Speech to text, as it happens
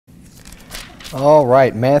All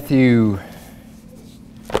right, Matthew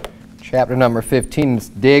chapter number 15. Let's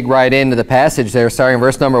dig right into the passage there, starting in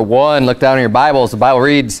verse number 1. Look down in your Bibles. The Bible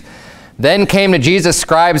reads, "Then came to Jesus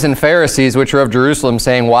scribes and Pharisees, which were of Jerusalem,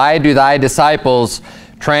 saying, Why do thy disciples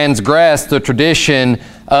transgress the tradition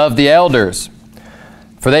of the elders?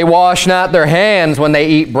 For they wash not their hands when they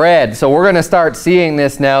eat bread." So we're going to start seeing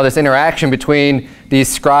this now, this interaction between these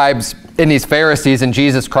scribes and these Pharisees and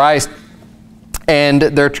Jesus Christ. And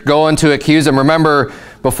they're going to accuse him. Remember,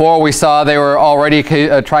 before we saw they were already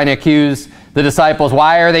trying to accuse the disciples.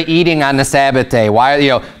 Why are they eating on the Sabbath day?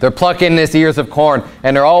 Why, they're plucking these ears of corn.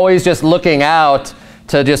 And they're always just looking out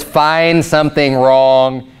to just find something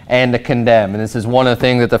wrong and to condemn. And this is one of the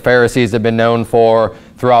things that the Pharisees have been known for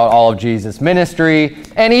throughout all of Jesus' ministry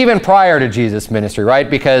and even prior to Jesus' ministry, right?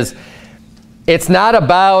 Because it's not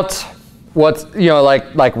about what's,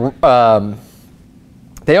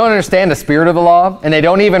 they don't understand the spirit of the law, and they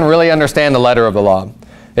don't even really understand the letter of the law.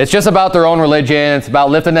 It's just about their own religion. It's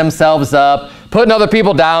about lifting themselves up, putting other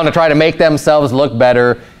people down to try to make themselves look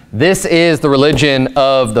better. This is the religion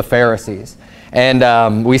of the Pharisees.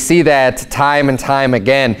 And we see that time and time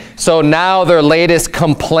again. So now their latest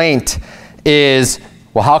complaint is,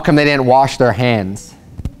 well, how come they didn't wash their hands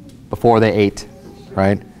before they ate,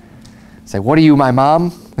 right? Say, what are you, my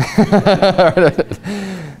mom?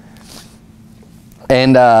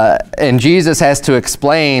 And Jesus has to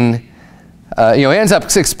explain, he ends up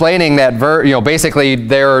explaining that, basically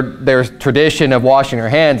their tradition of washing their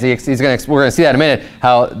hands. We're going to see that in a minute,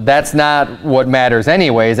 how that's not what matters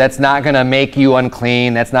anyways. That's not going to make you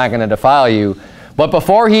unclean. That's not going to defile you. But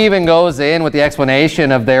before he even goes in with the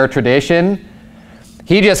explanation of their tradition,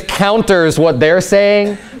 he just counters what they're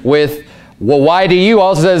saying with, well, why do you,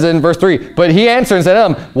 also says in verse 3, but he answers to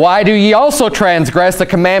them, why do ye also transgress the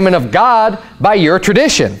commandment of God by your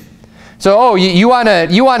tradition? So, you want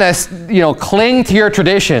to cling to your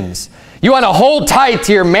traditions. You want to hold tight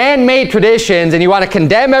to your man-made traditions, and you want to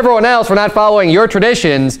condemn everyone else for not following your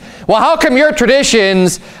traditions. Well, how come your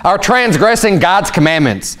traditions are transgressing God's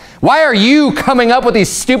commandments? Why are you coming up with these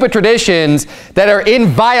stupid traditions that are in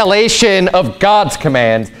violation of God's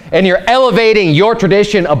commands, and you're elevating your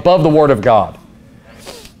tradition above the Word of God?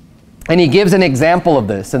 And he gives an example of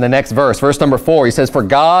this in the next verse, verse number 4. He says, "For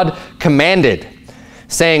God commanded,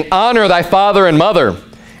 saying, Honor thy father and mother,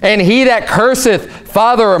 and he that curseth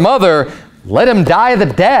father or mother, let him die the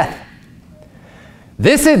death."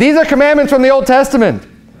 These are commandments from the Old Testament.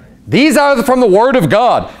 These are from the Word of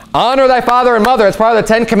God. Honor thy father and mother. It's part of the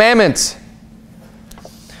 10 Commandments.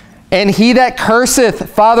 "And he that curseth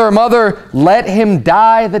father or mother, let him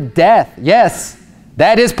die the death." Yes,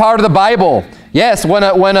 that is part of the Bible. Yes, when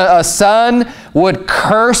a son would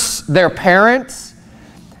curse their parents,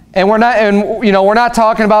 and we're not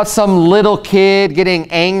talking about some little kid getting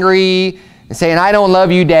angry and saying, "I don't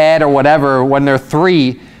love you, Dad," or whatever when they're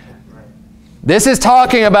 3. This is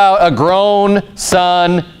talking about a grown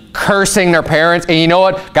son cursing their parents. And you know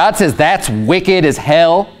what? God says that's wicked as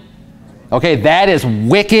hell. Okay, that is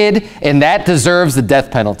wicked, and that deserves the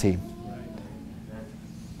death penalty.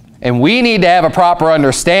 And we need to have a proper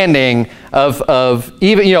understanding of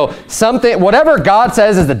even, something, whatever God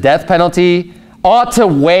says is the death penalty ought to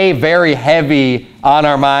weigh very heavy on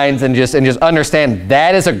our minds, and just understand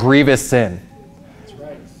that is a grievous sin.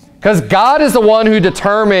 Because God is the one who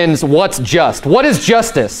determines what's just. What is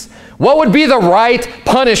justice? What would be the right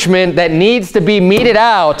punishment that needs to be meted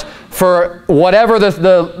out for whatever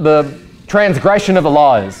the transgression of the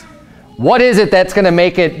law is? What is it that's going to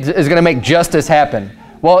make justice happen?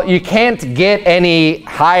 Well, you can't get any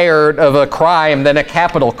higher of a crime than a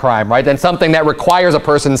capital crime, right? Than something that requires a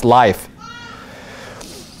person's life.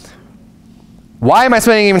 Why am I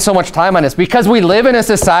spending even so much time on this? Because we live in a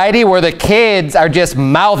society where the kids are just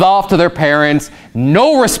mouth off to their parents.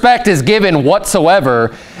 No respect is given whatsoever.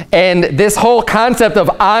 And this whole concept of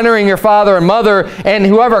honoring your father and mother, and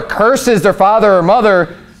whoever curses their father or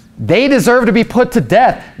mother, they deserve to be put to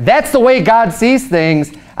death. That's the way God sees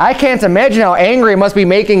things. I can't imagine how angry it must be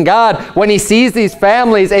making God when he sees these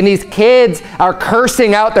families and these kids are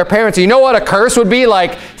cursing out their parents. You know what a curse would be?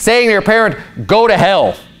 Like saying to your parent, "Go to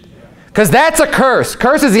hell." Because that's a curse.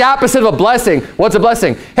 Curse is the opposite of a blessing. What's a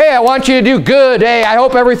blessing? Hey, I want you to do good. Hey, I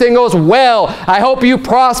hope everything goes well. I hope you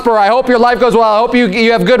prosper. I hope your life goes well. I hope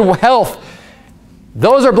you have good health.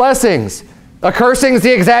 Those are blessings. A cursing is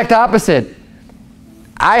the exact opposite.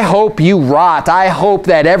 I hope you rot. I hope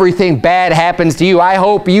that everything bad happens to you. I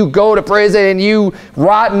hope you go to prison and you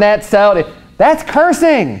rot in that cell. That's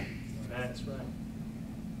cursing.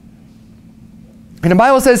 And the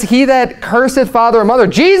Bible says, "He that curseth father or mother."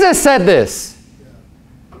 Jesus said this.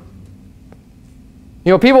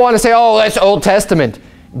 You know, people want to say, oh, that's Old Testament.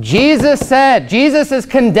 Jesus is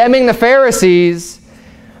condemning the Pharisees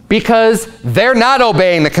because they're not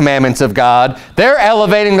obeying the commandments of God. They're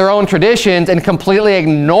elevating their own traditions and completely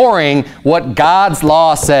ignoring what God's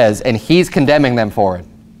law says, and he's condemning them for it.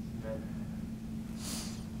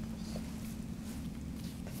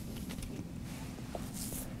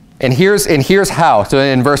 And here's how. So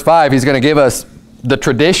in verse 5, he's going to give us the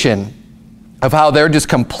tradition of how they're just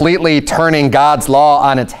completely turning God's law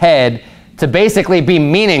on its head to basically be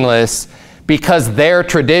meaningless because their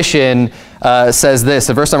tradition says this.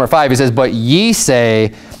 In verse number 5, he says, "But ye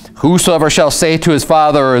say, whosoever shall say to his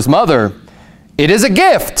father or his mother, it is a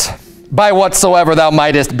gift by whatsoever thou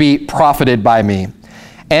mightest be profited by me.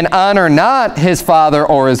 And honor not his father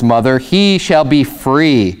or his mother, he shall be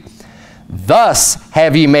free. Thus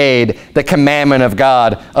have ye made the commandment of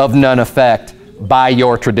God of none effect by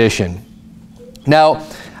your tradition." Now,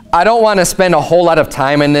 I don't want to spend a whole lot of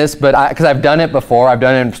time in this, but because I've done it before, I've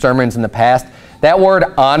done it in sermons in the past. That word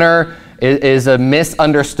honor is a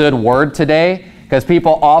misunderstood word today, because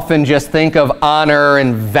people often just think of honor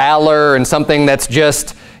and valor and something that's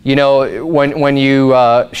just, you know, when you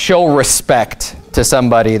show respect to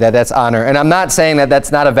somebody, that's honor. And I'm not saying that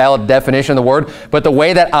that's not a valid definition of the word, but the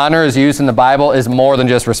way that honor is used in the Bible is more than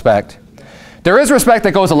just respect. There is respect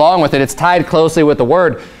that goes along with it. It's tied closely with the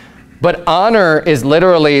word. But honor is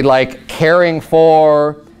literally like caring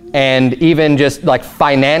for and even just like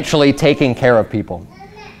financially taking care of people.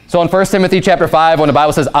 So in 1 Timothy chapter 5, when the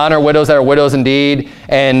Bible says honor widows that are widows indeed,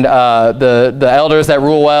 and the elders that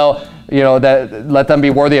rule well, you know, that let them be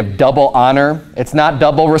worthy of double honor. It's not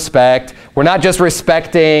double respect. We're not just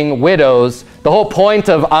respecting widows. The whole point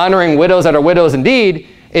of honoring widows that are widows indeed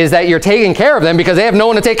is that you're taking care of them because they have no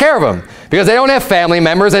one to take care of them. Because they don't have family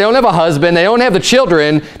members, they don't have a husband, they don't have the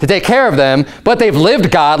children to take care of them, but they've lived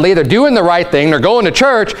godly, they're doing the right thing, they're going to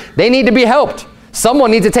church, they need to be helped.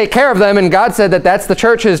 Someone needs to take care of them, and God said that that's the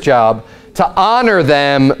church's job, to honor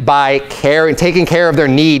them by taking care of their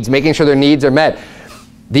needs, making sure their needs are met.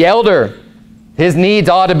 The elder, his needs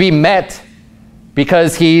ought to be met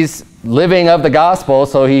because he's living of the gospel,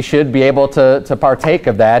 so he should be able to partake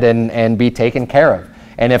of that and be taken care of.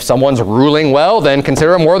 And if someone's ruling well, then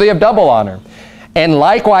consider him worthy of double honor. And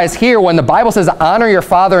likewise here, when the Bible says honor your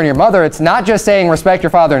father and your mother, it's not just saying respect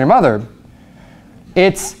your father and your mother.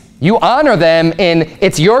 It's you honor them, and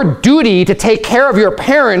it's your duty to take care of your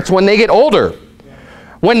parents when they get older.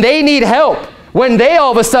 When they need help, when they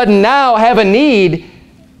all of a sudden now have a need,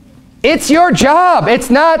 it's your job.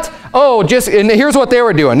 It's not, oh, just, and here's what they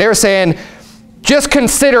were doing. They were saying, just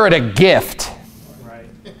consider it a gift.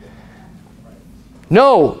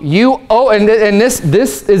 No, you owe, and this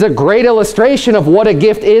is a great illustration of what a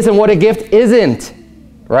gift is and what a gift isn't,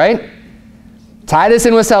 right? Tie this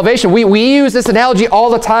in with salvation. We use this analogy all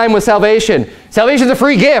the time with salvation. Salvation is a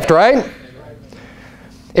free gift, right?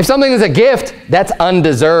 If something is a gift, that's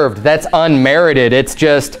undeserved, that's unmerited. It's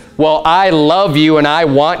just, well, I love you and I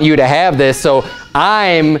want you to have this, so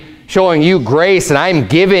I'm showing you grace and I'm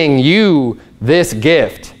giving you this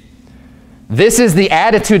gift. This is the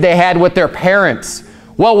attitude they had with their parents.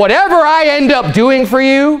 Well, whatever I end up doing for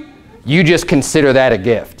you, you just consider that a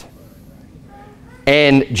gift.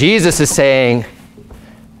 And Jesus is saying,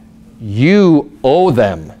 you owe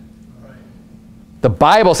them. The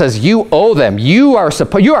Bible says you owe them. You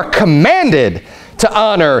are commanded to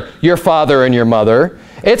honor your father and your mother.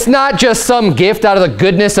 It's not just some gift out of the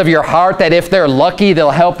goodness of your heart that if they're lucky,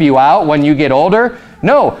 they'll help you out when you get older.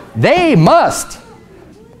 No, they must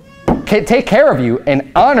take care of you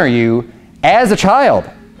and honor you as a child.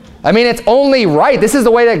 I mean, it's only right. This is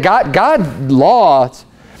the way that God's laws,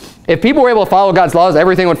 if people were able to follow God's laws,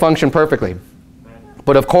 everything would function perfectly.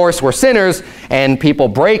 But of course, we're sinners and people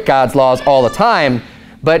break God's laws all the time.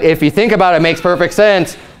 But if you think about it, it makes perfect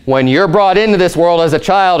sense. When you're brought into this world as a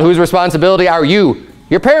child, whose responsibility are you?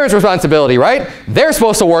 Your parents' responsibility, right? They're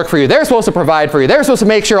supposed to work for you. They're supposed to provide for you. They're supposed to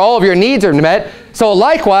make sure all of your needs are met. So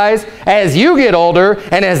likewise, as you get older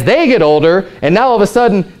and as they get older, and now all of a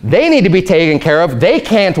sudden they need to be taken care of, they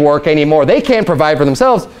can't work anymore, they can't provide for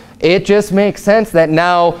themselves, it just makes sense that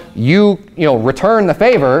now you return the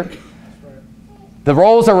favor. The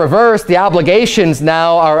roles are reversed. The obligations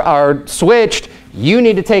now are switched. You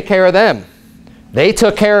need to take care of them. They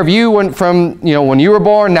took care of you when you were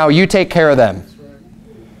born. Now you take care of them.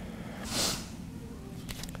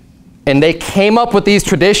 And they came up with these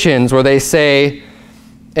traditions where they say,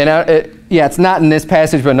 it's not in this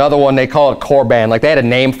passage, but another one, they call it korban. Like they had a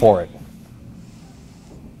name for it.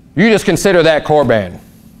 You just consider that korban,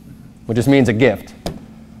 which just means a gift.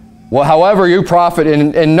 Well, however you profit,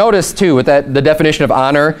 and notice too, with the definition of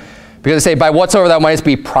honor, Because they say, by whatsoever thou mightest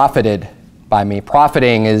be profited by me.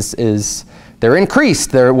 Profiting is they're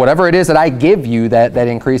increased. Whatever it is that I give you, that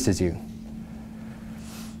increases you.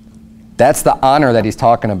 That's the honor that he's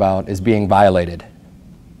talking about, is being violated.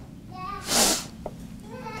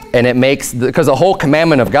 And it makes, because the whole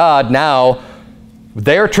commandment of God now,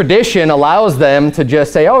 their tradition allows them to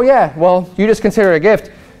just say, oh yeah, well, you just consider it a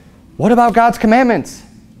gift. What about God's commandments?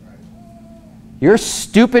 Your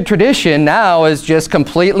stupid tradition now is just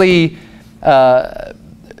completely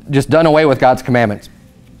just done away with God's commandments.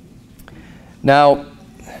 Now,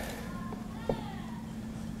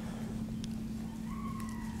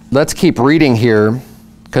 let's keep reading here,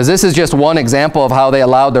 because this is just one example of how they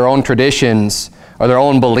allowed their own traditions or their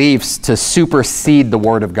own beliefs to supersede the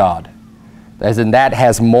Word of God. As in, that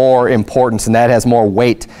has more importance and that has more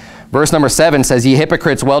weight. Verse number 7 says, Ye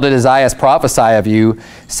hypocrites, well did Isaiah prophesy of you,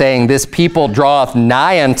 saying, This people draweth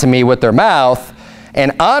nigh unto me with their mouth,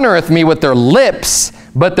 and honoreth me with their lips,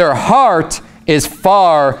 but their heart is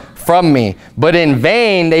far from me. But in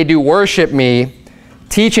vain they do worship me,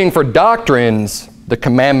 teaching for doctrines the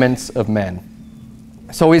commandments of men.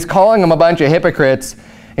 So he's calling them a bunch of hypocrites.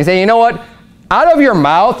 He's saying, you know what? Out of your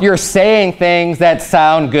mouth, you're saying things that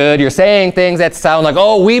sound good. You're saying things that sound like,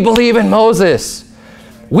 oh, we believe in Moses.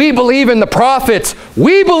 We believe in the prophets.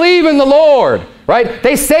 We believe in the Lord, right?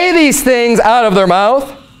 They say these things out of their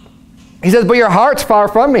mouth. He says, but your heart's far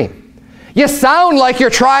from me. You sound like you're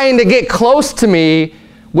trying to get close to me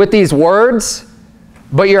with these words,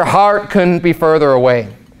 but your heart couldn't be further away,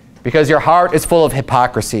 because your heart is full of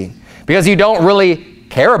hypocrisy, because you don't really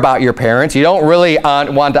care about your parents. You don't really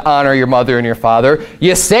want to honor your mother and your father.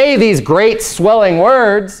 You say these great swelling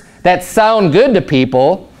words that sound good to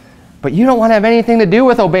people, but you don't want to have anything to do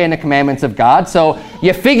with obeying the commandments of God. So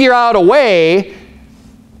you figure out a way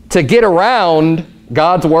to get around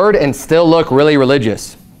God's word and still look really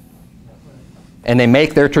religious. And they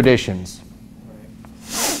make their traditions.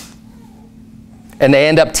 And they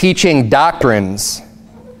end up teaching doctrines,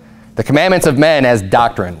 the commandments of men, as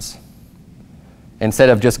doctrines, instead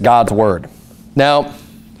of just God's word. Now,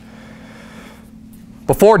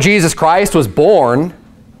 before Jesus Christ was born,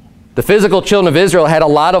 the physical children of Israel had a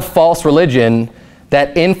lot of false religion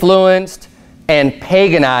that influenced and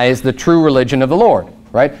paganized the true religion of the Lord,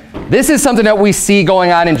 right? This is something that we see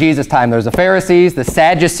going on in Jesus' time. There's the Pharisees, the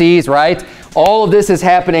Sadducees, right? All of this is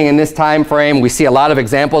happening in this time frame. We see a lot of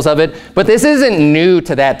examples of it, but this isn't new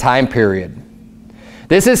to that time period.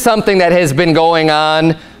 This is something that has been going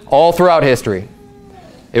on all throughout history.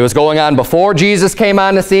 It was going on before Jesus came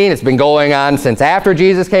on the scene. It's been going on since after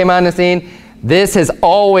Jesus came on the scene. This has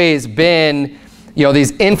always been, you know,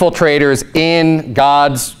 these infiltrators in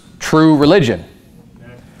God's true religion.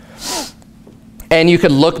 And you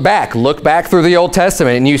could look back through the Old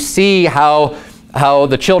Testament, and you see how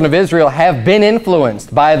the children of Israel have been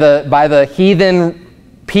influenced by the heathen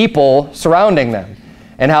people surrounding them,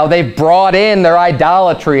 and how they've brought in their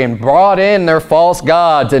idolatry and brought in their false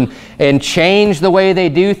gods and changed the way they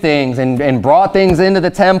do things and brought things into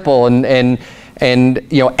the temple and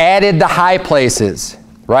you know, added the high places,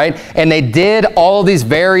 right? And they did all these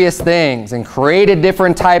various things and created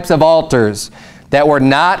different types of altars that were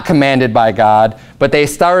not commanded by God, but they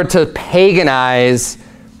started to paganize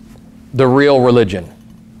the real religion.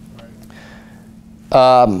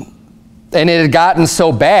 And it had gotten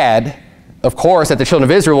so bad, of course, that the children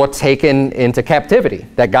of Israel were taken into captivity.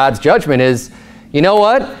 That God's judgment is, you know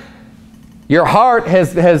what? Your heart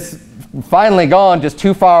has finally gone just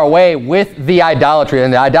too far away with the idolatry.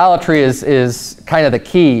 And the idolatry is kind of the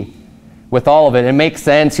key with all of it. It makes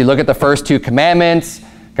sense. You look at the first two commandments.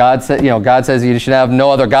 God says you should have no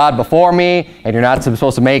other God before me, and you're not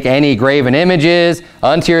supposed to make any graven images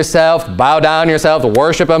unto yourself, bow down to yourself, to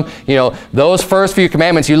worship them. You know, those first few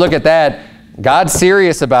commandments, you look at that, God's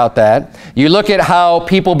serious about that. You look at how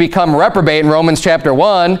people become reprobate in Romans chapter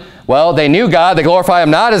 1. Well, they knew God, they glorified him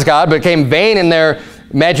not as God, but became vain in their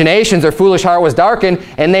imaginations, their foolish heart was darkened,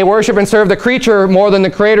 and they worship and serve the creature more than the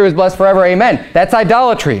Creator, is blessed forever. Amen. That's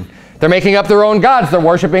idolatry. They're making up their own gods. They're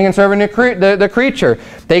worshiping and serving the creature.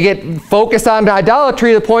 They get focused on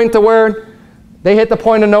idolatry to the point to where they hit the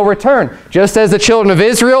point of no return. Just as the children of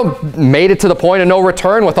Israel made it to the point of no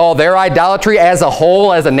return with all their idolatry as a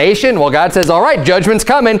whole, as a nation, well, God says, all right, judgment's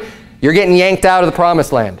coming. You're getting yanked out of the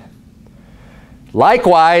promised land.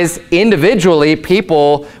 Likewise, individually,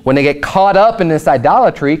 people, when they get caught up in this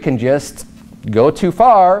idolatry, can just go too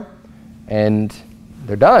far and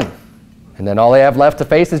they're done. And then all they have left to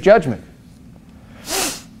face is judgment.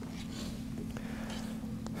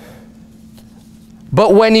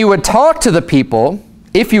 But when you would talk to the people,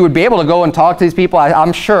 if you would be able to go and talk to these people,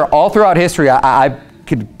 I'm sure all throughout history, I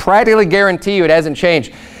could practically guarantee you it hasn't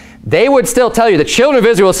changed. They would still tell you, the children of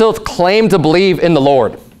Israel still claim to believe in the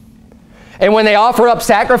Lord. And when they offer up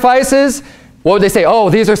sacrifices, what would they say? Oh,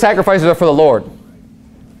 these are sacrifices for the Lord.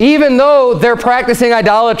 Even though they're practicing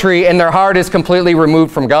idolatry and their heart is completely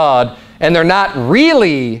removed from God, and they're not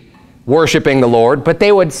really worshiping the Lord, but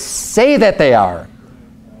they would say that they are.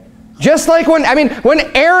 Just like when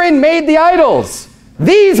Aaron made the idols.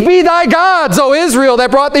 These be thy gods, O Israel, that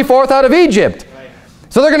brought thee forth out of Egypt.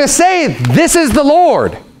 So they're going to say, this is the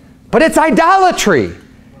Lord. But it's idolatry.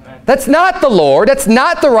 That's not the Lord. That's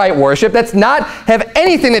not the right worship. That's not have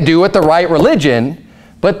anything to do with the right religion.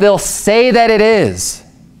 But they'll say that it is.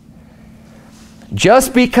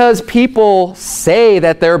 Just because people say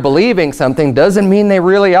that they're believing something doesn't mean they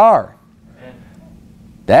really are.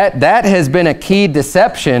 That has been a key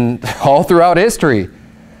deception all throughout history.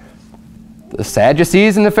 The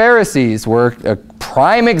Sadducees and the Pharisees were a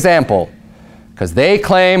prime example. Because they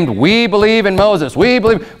claimed, we believe in Moses. We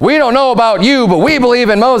don't know about you, but we believe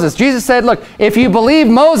in Moses. Jesus said, look, if you believe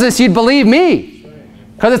Moses, you'd believe me.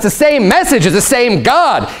 Because it's the same message, it's the same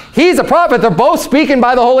God. He's a prophet. They're both speaking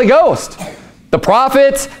by the Holy Ghost. The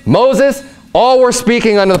prophets, Moses, all were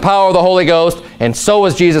speaking under the power of the Holy Ghost, and so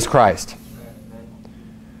was Jesus Christ.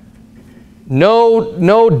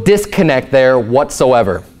 No disconnect there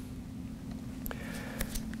whatsoever.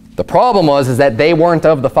 The problem was that they weren't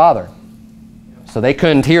of the Father. So they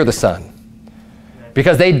couldn't hear the Son.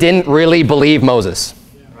 Because they didn't really believe Moses.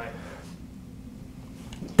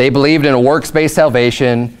 They believed in a works-based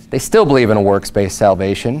salvation. They still believe in a works-based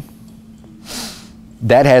salvation.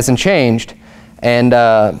 That hasn't changed. And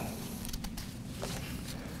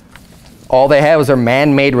all they have is their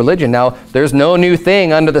man-made religion. Now, there's no new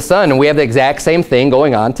thing under the sun, and we have the exact same thing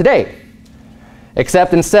going on today.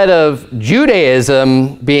 Except instead of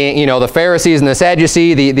Judaism being, the Pharisees and the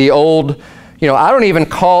Sadducees, the old, I don't even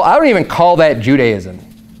call that Judaism.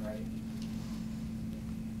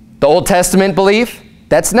 The Old Testament belief,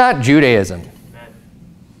 that's not Judaism.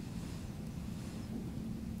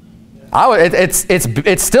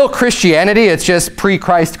 It's still Christianity, it's just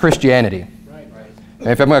pre-Christ Christianity.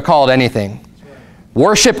 If I'm going to call it anything.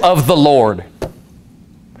 Worship of the Lord.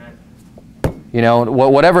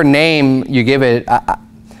 Whatever name you give it,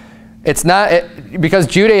 it's not, because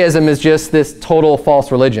Judaism is just this total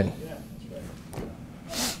false religion.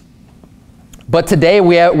 But today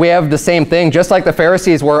we have the same thing. Just like the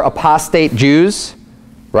Pharisees were apostate Jews,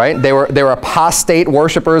 right? They were apostate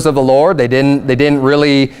worshipers of the Lord. They didn't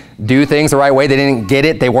really do things the right way. They didn't get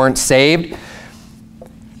it. They weren't saved.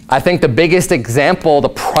 I think the biggest example, the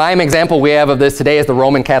prime example we have of this today is the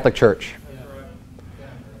Roman Catholic Church.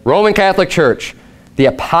 Roman Catholic Church, the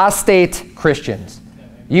apostate Christians.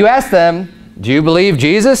 You ask them, do you believe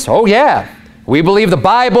Jesus? Oh yeah. We believe the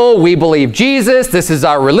Bible. We believe Jesus. This is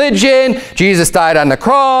our religion. Jesus died on the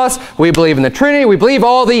cross. We believe in the Trinity. We believe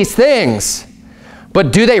all these things.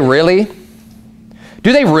 But do they really?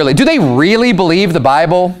 Do they really believe the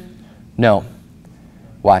Bible? No.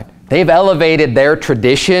 Why? They've elevated their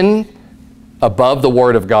tradition above the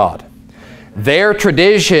Word of God. Their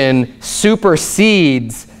tradition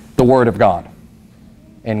supersedes the Word of God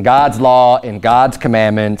and God's law and God's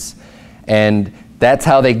commandments, and that's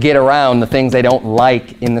how they get around the things they don't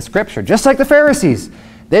like in the Scripture. Just like the Pharisees.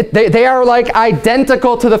 They are like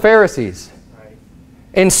identical to the Pharisees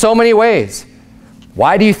in so many ways.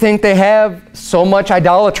 Why do you think they have so much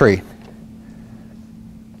idolatry?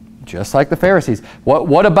 Just like the Pharisees.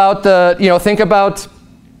 What about think about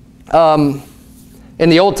in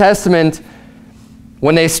the Old Testament,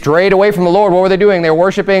 when they strayed away from the Lord, what were they doing? They were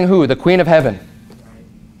worshiping who? The Queen of Heaven.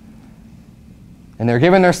 And they're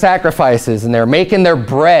giving their sacrifices, and they're making their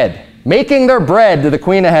bread to the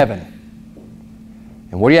Queen of Heaven.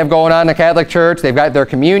 And what do you have going on in the Catholic Church? They've got their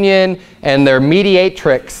communion and their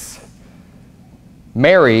mediatrix,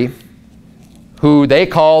 Mary, who they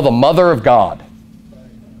call the Mother of God.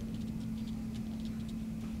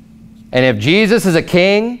 And if Jesus is a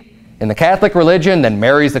king in the Catholic religion, then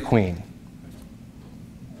Mary's the queen.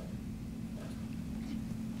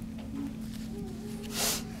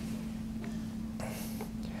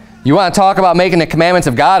 You want to talk about making the commandments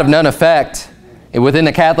of God of none effect within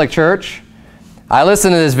the Catholic Church? I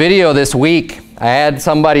listened to this video this week. I had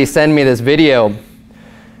somebody send me this video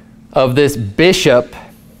of this bishop.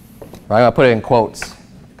 I'm going to put it in quotes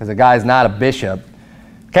because the guy's not a bishop.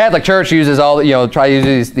 Catholic Church uses try to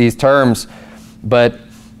use these terms, but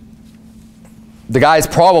the guy's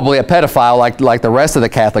probably a pedophile like the rest of the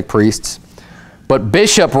Catholic priests. But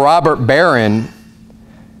Bishop Robert Barron,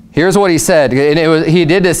 here's what he said. And he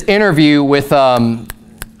did this interview with,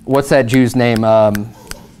 what's that Jew's name?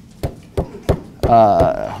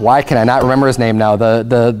 why can I not remember his name now?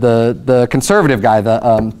 The conservative guy,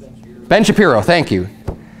 Ben Shapiro, thank you.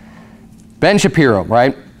 Ben Shapiro,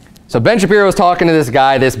 right? So Ben Shapiro was talking to this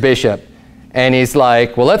guy, this bishop, and he's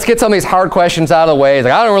like, well, let's get some of these hard questions out of the way. He's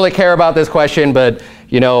like, I don't really care about this question, but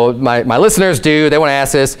you know, my listeners do. They want to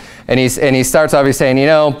ask this. And he starts off, he's saying, you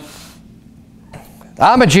know,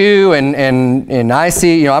 I'm a Jew, and I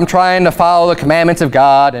see, you know, I'm trying to follow the commandments of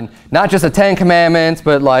God, and not just the 10 commandments,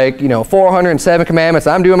 but like, you know, 407 commandments.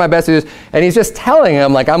 I'm doing my best to do this. And he's just telling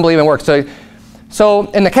him, like, I'm believing works.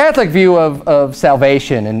 So in the Catholic view of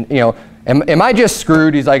salvation, and, you know, am I just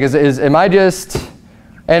screwed? He's like, am I just...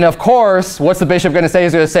 And of course, what's the bishop going to say?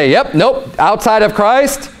 He's going to say, yep, nope, outside of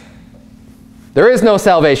Christ, there is no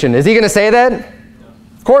salvation. Is he going to say that?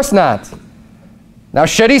 Of course not. Now,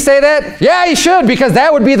 should he say that? Yeah, he should, because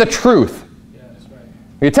that would be the truth. Yeah, that's right.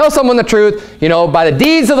 You tell someone the truth, you know, by the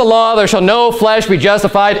deeds of the law, there shall no flesh be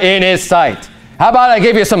justified in his sight. How about I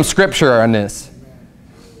give you some scripture on this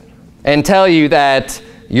and tell you that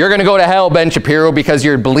you're going to go to hell, Ben Shapiro, because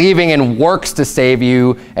you're believing in works to save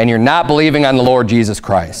you, and you're not believing on the Lord Jesus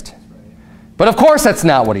Christ. But of course, that's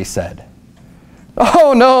not what he said.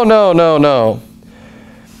 Oh, no, no, no, no.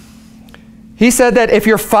 He said that if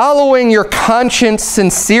you're following your conscience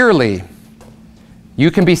sincerely, you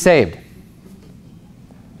can be saved.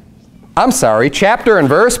 I'm sorry, chapter and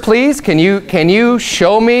verse, please. Can you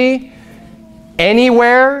show me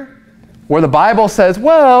anywhere where the Bible says,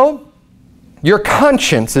 well, your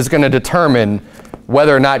conscience is going to determine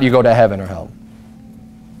whether or not you go to heaven or hell?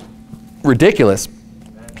 Ridiculous.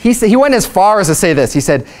 He went as far as to say this. He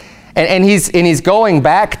said, and he's going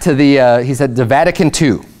back to he said the Vatican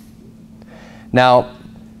II. Now,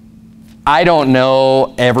 I don't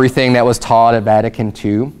know everything that was taught at Vatican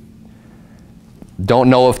II. Don't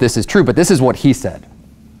know if this is true, but this is what he said.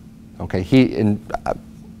 Okay,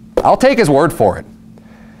 I'll take his word for it,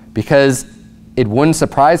 because it wouldn't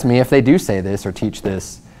surprise me if they do say this or teach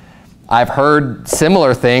this. I've heard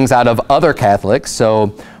similar things out of other Catholics,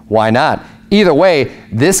 so why not? Either way,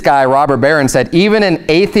 this guy, Robert Barron, said even an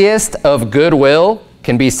atheist of goodwill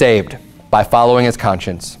can be saved by following his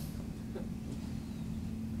conscience.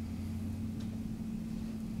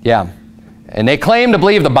 Yeah, and they claim to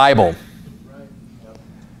believe the Bible.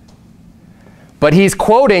 But he's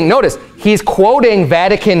quoting, notice, he's quoting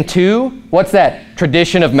Vatican II. What's that?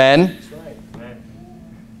 Tradition of men.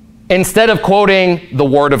 Instead of quoting the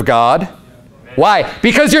Word of God. Why?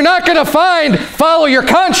 Because you're not going to follow your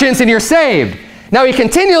conscience and you're saved. Now, he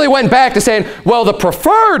continually went back to saying, well, the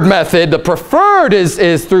preferred method, the preferred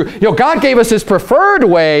is through, you know, God gave us his preferred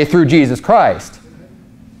way through Jesus Christ.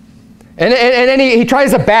 And then he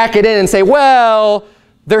tries to back it in and say, well,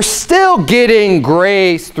 they're still getting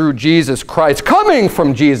grace through Jesus Christ, coming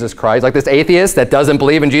from Jesus Christ, like this atheist that doesn't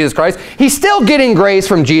believe in Jesus Christ. He's still getting grace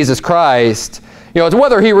from Jesus Christ. You know, it's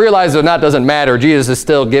whether he realizes it or not doesn't matter. Jesus is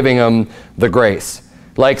still giving him the grace.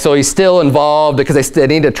 Like, so he's still involved because they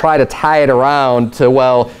need to try to tie it around to,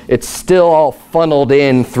 well, it's still all funneled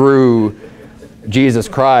in through Jesus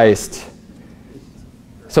Christ.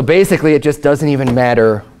 So basically, it just doesn't even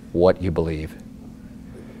matter what you believe.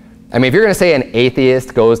 I mean, if you're going to say an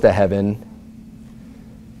atheist goes to heaven,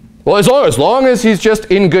 well, as long as he's just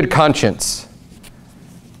in good conscience.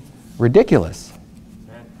 Ridiculous.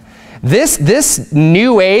 This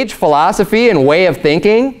New Age philosophy and way of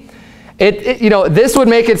thinking, you know, this would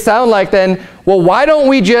make it sound like then, well, why don't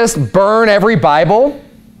we just burn every Bible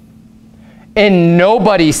and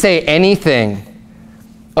nobody say anything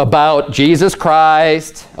about Jesus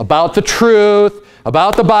Christ, about the truth,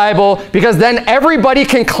 about the Bible, because then everybody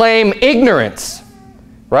can claim ignorance,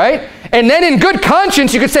 right? And then in good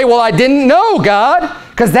conscience, you could say, well, I didn't know God,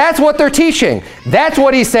 because that's what they're teaching. That's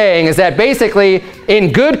what he's saying, is that basically,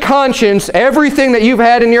 in good conscience, everything that you've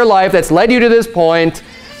had in your life that's led you to this point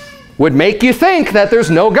would make you think that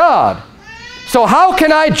there's no God. So how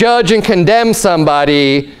can I judge and condemn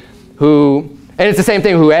somebody who, and it's the same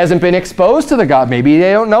thing, who hasn't been exposed to the God? Maybe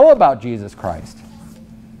they don't know about Jesus Christ.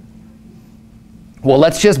 Well,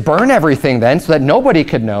 let's just burn everything then so that nobody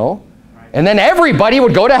could know, and then everybody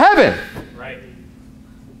would go to heaven. Right.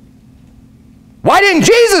 Why didn't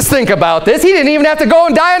Jesus think about this? He didn't even have to go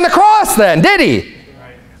and die on the cross then, did he?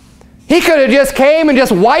 Right. He could have just came and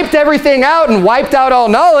just wiped everything out and wiped out all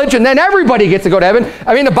knowledge, and then everybody gets to go to heaven.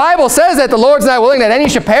 I mean, the Bible says that the Lord's not willing that any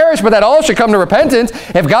should perish, but that all should come to repentance.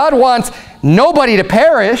 If God wants nobody to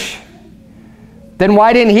perish, then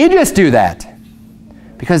why didn't he just do that?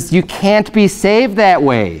 Because you can't be saved that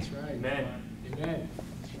way. Amen. Amen.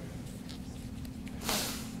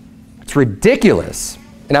 It's ridiculous.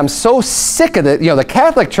 And I'm so sick of it. You know, the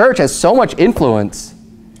Catholic Church has so much influence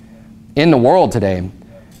in the world today.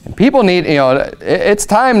 And people need, it's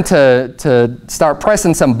time to start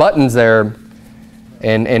pressing some buttons there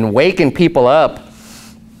and waking people up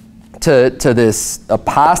to this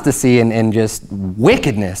apostasy and just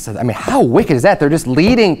wickedness. I mean, how wicked is that? They're just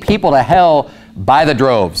leading people to hell by the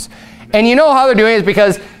droves. And you know how they're doing it is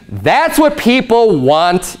because that's what people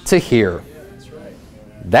want to hear.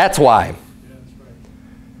 That's why.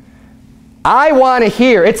 I want to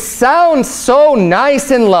hear. It sounds so nice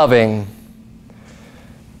and loving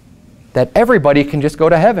that everybody can just go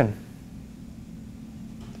to heaven.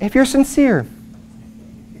 If you're sincere,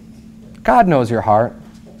 God knows your heart.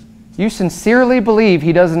 You sincerely believe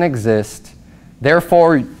He doesn't exist.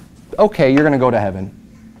 Therefore, okay, you're going to go to heaven.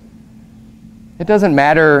 It doesn't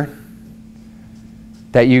matter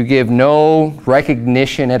that you give no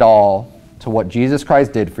recognition at all to what Jesus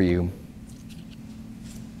Christ did for you. You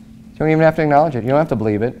don't even have to acknowledge it. You don't have to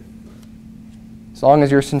believe it. As long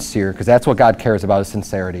as you're sincere, because that's what God cares about, is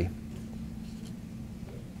sincerity.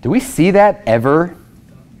 Do we see that ever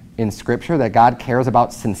in Scripture, that God cares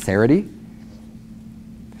about sincerity?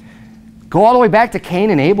 Go all the way back to Cain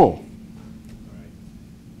and Abel.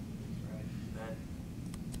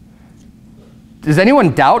 Does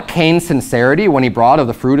anyone doubt Cain's sincerity when he brought of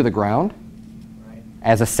the fruit of the ground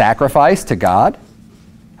as a sacrifice to God?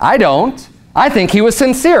 I don't. I think he was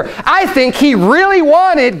sincere. I think he really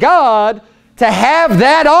wanted God to have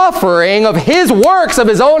that offering of his works of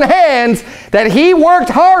his own hands that he worked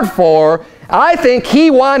hard for. I think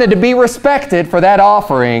he wanted to be respected for that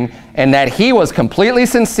offering, and that he was completely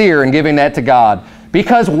sincere in giving that to God.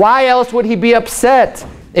 Because why else would he be upset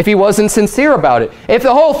if he wasn't sincere about it? If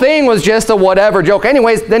the whole thing was just a whatever joke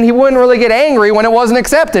anyways, then he wouldn't really get angry when it wasn't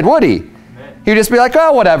accepted, would he? He'd just be like,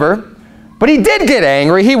 oh, whatever. But he did get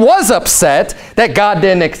angry. He was upset that God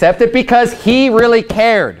didn't accept it because he really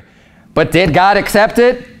cared. But did God accept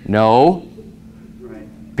it? No.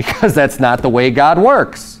 Because that's not the way God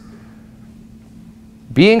works.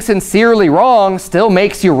 Being sincerely wrong still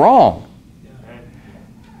makes you wrong.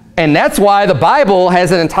 And that's why the Bible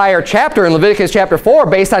has an entire chapter in Leviticus chapter 4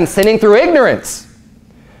 based on sinning through ignorance.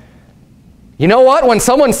 You know what? When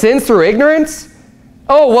someone sins through ignorance,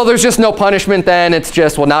 oh, well, there's just no punishment then. It's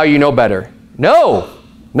just, well, now you know better. No,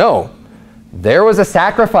 no. There was a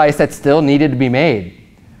sacrifice that still needed to be made.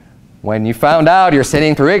 When you found out you're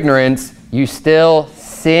sinning through ignorance, you still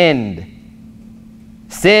sinned.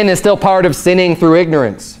 Sin is still part of sinning through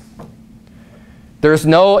ignorance. There's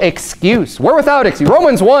no excuse. We're without excuse.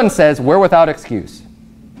 Romans 1 says we're without excuse.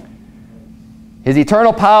 His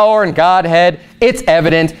eternal power and Godhead, it's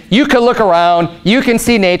evident. You can look around. You can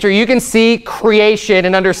see nature. You can see creation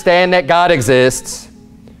and understand that God exists.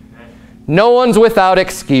 No one's without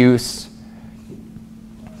excuse.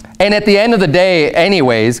 And at the end of the day,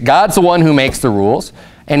 anyways, God's the one who makes the rules.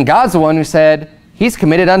 And God's the one who said, He's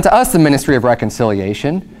committed unto us the ministry of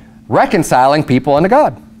reconciliation, reconciling people unto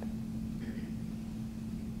God.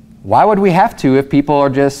 Why would we have to if people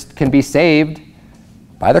are just can be saved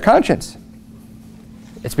by their conscience?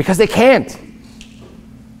 It's because they can't.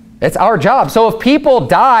 It's our job. So if people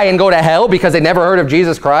die and go to hell because they never heard of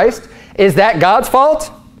Jesus Christ, is that God's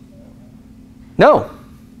fault? No,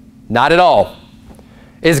 not at all.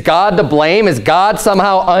 Is God to blame? Is God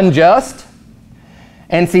somehow unjust?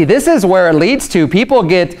 And see, this is where it leads to.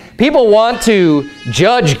 People want to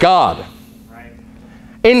judge God. Right.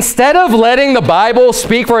 Instead of letting the Bible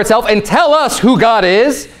speak for itself and tell us who God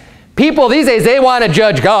is, people these days, they want to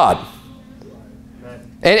judge God.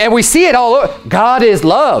 And we see it all over. God is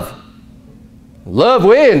love. Love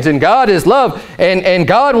wins, and God is love. And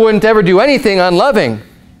God wouldn't ever do anything unloving.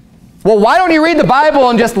 Well, why don't you read the Bible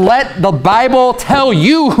and just let the Bible tell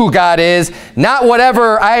you who God is, not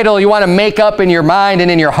whatever idol you want to make up in your mind and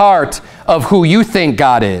in your heart of who you think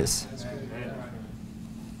God is.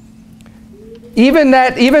 Even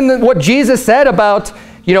what Jesus said about,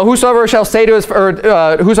 whosoever shall say to his,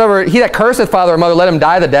 whosoever, he that curseth father or mother, let him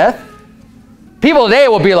die the death. People today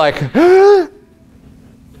will be like,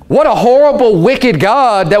 what a horrible, wicked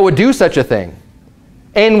God that would do such a thing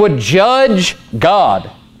and would judge God.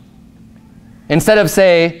 Instead of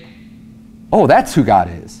say, oh, that's who God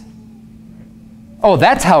is. Oh,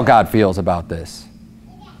 that's how God feels about this.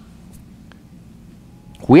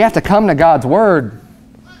 We have to come to God's Word.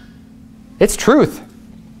 It's truth.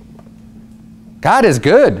 God is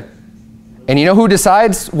good. And you know who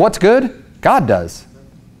decides what's good? God does.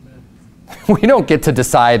 We don't get to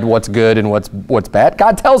decide what's good and what's bad.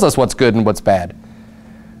 God tells us what's good and what's bad.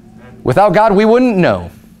 Without God, we wouldn't know.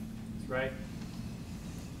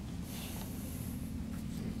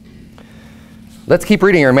 Let's keep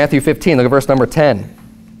reading here in Matthew 15. Look at verse number 10.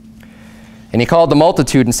 And he called the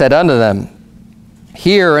multitude and said unto them,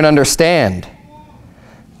 hear and understand.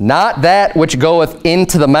 Not that which goeth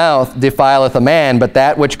into the mouth defileth a man, but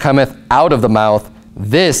that which cometh out of the mouth,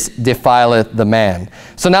 this defileth the man.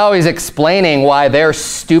 So now he's explaining why their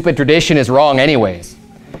stupid tradition is wrong anyways.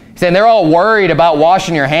 He's saying they're all worried about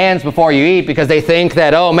washing your hands before you eat because they think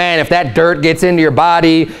that, oh man, if that dirt gets into your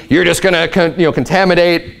body, you're just going to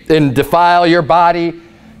contaminate and defile your body.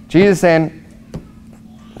 Jesus is saying,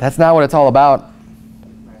 that's not what it's all about.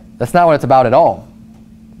 That's not what it's about at all.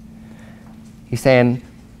 He's saying,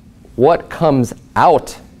 what comes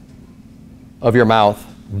out of your mouth,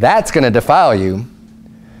 that's going to defile you,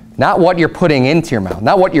 not what you're putting into your mouth,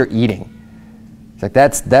 not what you're eating. It's like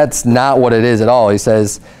that's not what it is at all. He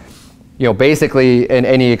says, basically,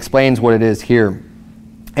 and he explains what it is here.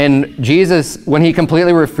 And Jesus, when he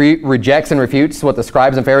completely rejects and refutes what the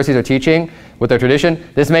scribes and Pharisees are teaching with their tradition,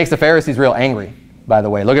 this makes the Pharisees real angry, by the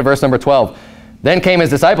way. Look at verse number 12. Then came his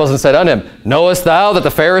disciples and said unto him, knowest thou that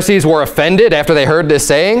the Pharisees were offended after they heard this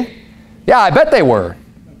saying? Yeah, I bet they were.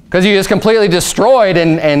 Because you just completely destroyed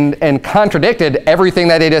and contradicted everything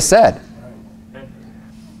that they just said.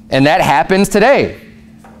 And that happens today.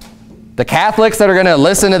 The Catholics that are going to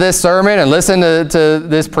listen to this sermon and listen to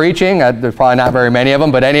this preaching, there's probably not very many of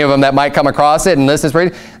them, but any of them that might come across it and listen to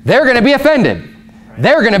this preaching, they're going to be offended.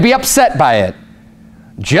 They're going to be upset by it.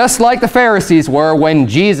 Just like the Pharisees were when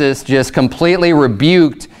Jesus just completely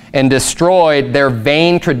rebuked and destroyed their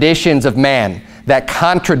vain traditions of man that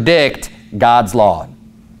contradict God's law.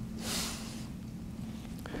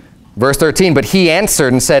 Verse 13, but he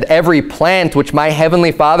answered and said, every plant which my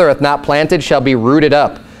heavenly Father hath not planted shall be rooted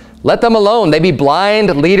up. Let them alone. They be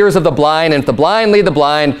blind, leaders of the blind, and if the blind lead the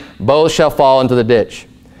blind, both shall fall into the ditch.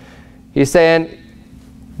 He's saying,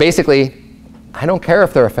 basically, I don't care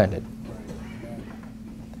if they're offended.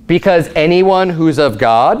 Because anyone who's of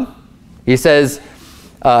God, he says,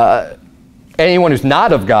 anyone who's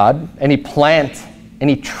not of God, any plant,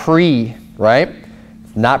 any tree, right,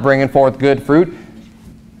 not bringing forth good fruit,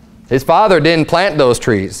 his father didn't plant those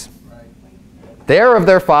trees. They're of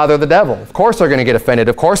their father, the devil. Of course they're going to get offended.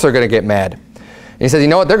 Of course they're going to get mad. And he says, you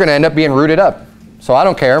know what? They're going to end up being rooted up. So I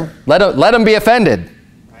don't care. Let them be offended.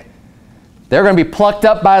 They're going to be plucked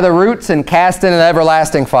up by the roots and cast into the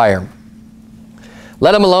everlasting fire.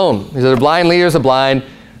 Let them alone. These are the blind leaders of blind.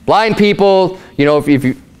 Blind people,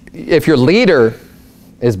 if your leader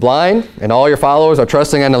is blind and all your followers are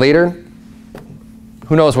trusting on the leader,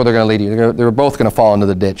 who knows where they're going to lead you? They're both going to fall into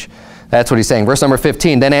the ditch. That's what he's saying. Verse number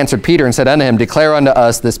 15, then answered Peter and said unto him, declare unto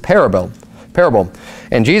us this parable.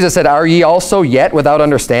 And Jesus said, are ye also yet without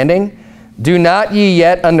understanding? Do not ye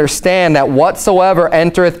yet understand that whatsoever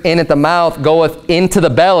entereth in at the mouth goeth into the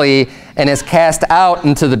belly and is cast out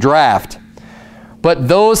into the draught? But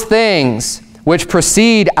those things which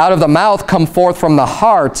proceed out of the mouth come forth from the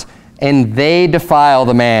heart, and they defile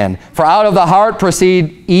the man. For out of the heart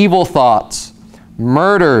proceed evil thoughts,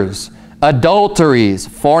 murders, adulteries,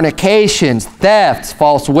 fornications, thefts,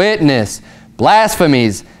 false witness,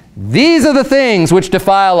 blasphemies. These are the things which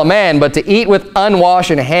defile a man, but to eat with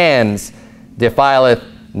unwashen hands defileth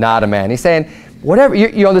not a man. He's saying, whatever,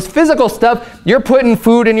 this physical stuff, you're putting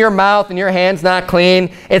food in your mouth and your hand's not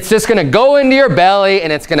clean, it's just going to go into your belly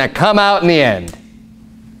and it's going to come out in the end.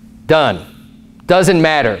 Done. Doesn't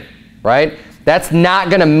matter, right? That's not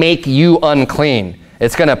going to make you unclean.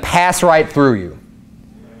 It's going to pass right through you.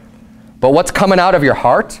 But what's coming out of your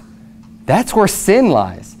heart, that's where sin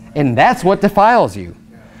lies. And that's what defiles you.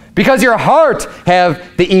 Because your heart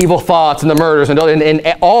have the evil thoughts and the murders and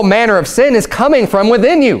all manner of sin is coming from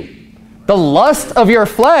within you. The lust of your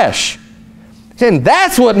flesh. And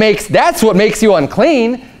that's what makes you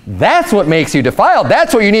unclean. That's what makes you defiled.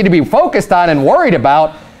 That's what you need to be focused on and worried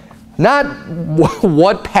about. Not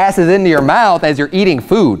what passes into your mouth as you're eating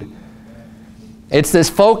food. It's this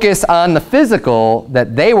focus on the physical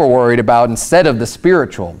that they were worried about instead of the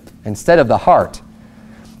spiritual, instead of the heart.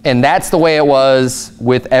 And that's the way it was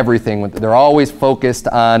with everything. They're always focused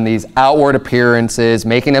on these outward appearances,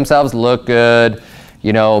 making themselves look good,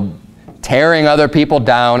 tearing other people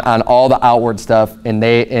down on all the outward stuff, and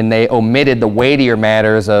they omitted the weightier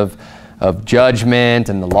matters of judgment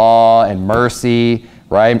and the law and mercy,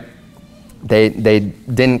 right? They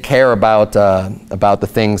didn't care about the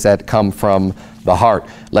things that come from the heart.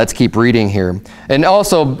 Let's keep reading here. And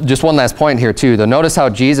also, just one last point here too, though. Notice how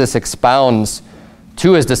Jesus expounds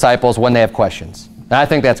to his disciples when they have questions. And I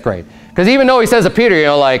think that's great. Because even though he says to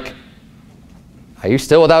Peter, like, are you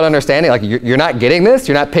still without understanding? Like, you're not getting this?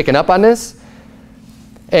 You're not picking up on this?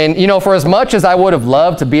 And, for as much as I would have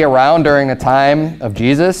loved to be around during the time of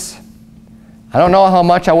Jesus, I don't know how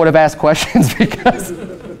much I would have asked questions because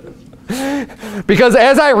Because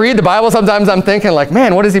as I read the Bible, sometimes I'm thinking like,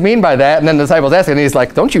 man, what does he mean by that? And then the disciples ask, and he's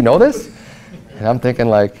like, don't you know this? And I'm thinking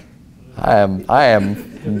like, I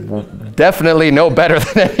am definitely no better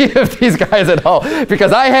than any of these guys at all,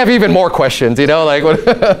 because I have even more questions, you know, like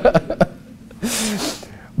what?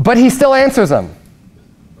 But he still answers them.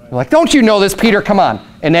 Like, don't you know this, Peter? Come on.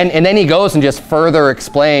 And then he goes and just further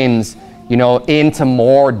explains, you know, into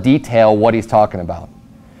more detail what he's talking about.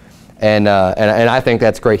 And I think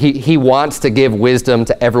that's great. He wants to give wisdom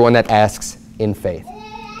to everyone that asks in faith.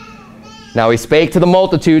 Now he spake to the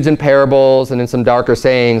multitudes in parables and in some darker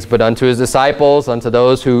sayings, but unto his disciples, unto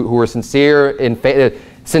those who were sincere in faith,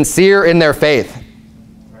 sincere in their faith.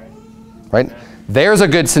 Right? There's a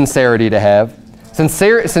good sincerity to have.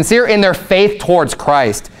 Sincere in their faith towards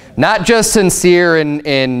Christ. Not just sincere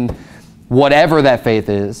in whatever that faith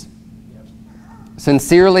is.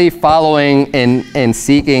 Sincerely following and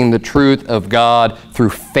seeking the truth of God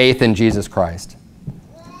through faith in Jesus Christ.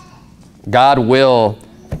 God will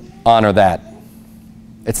honor that.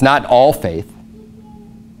 It's not all faith.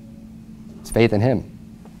 It's faith in Him.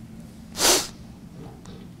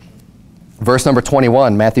 Verse number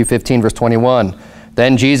 21, Matthew 15, verse 21.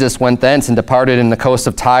 Then Jesus went thence and departed in the coast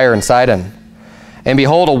of Tyre and Sidon. And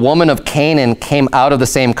behold, a woman of Canaan came out of the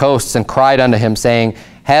same coasts and cried unto him, saying,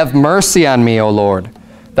 Have mercy on me, O Lord,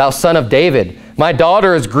 thou son of David. My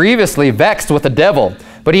daughter is grievously vexed with the devil.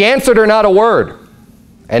 But he answered her not a word.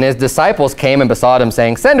 And his disciples came and besought him,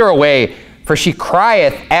 saying, Send her away, for she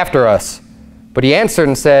crieth after us. But he answered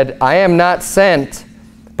and said, I am not sent,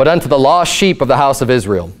 but unto the lost sheep of the house of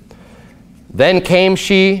Israel. Then came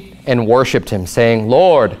she and worshipped him, saying,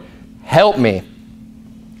 Lord, help me.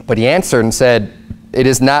 But he answered and said, It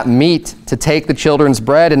is not meet to take the children's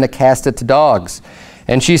bread and to cast it to dogs.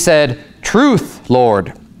 And she said, Truth,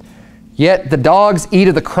 Lord. Yet the dogs eat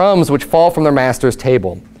of the crumbs which fall from their master's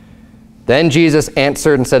table. Then Jesus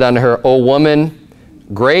answered and said unto her, O woman,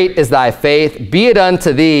 great is thy faith. Be it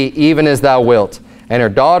unto thee even as thou wilt. And her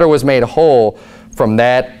daughter was made whole from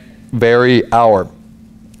that very hour.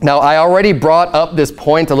 Now, I already brought up this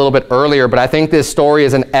point a little bit earlier, but I think this story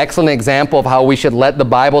is an excellent example of how we should let the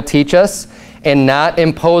Bible teach us and not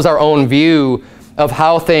impose our own view of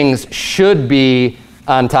how things should be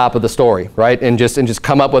on top of the story, right? And just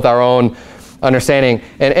come up with our own understanding.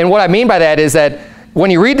 And what I mean by that is that when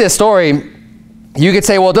you read this story, you could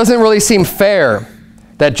say, well, it doesn't really seem fair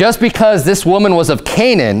that just because this woman was of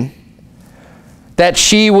Canaan, that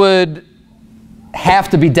she would have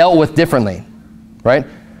to be dealt with differently, right?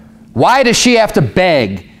 Why does she have to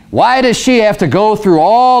beg? Why does she have to go through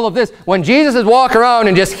all of this? When Jesus is walking around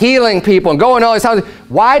and just healing people and going all these times,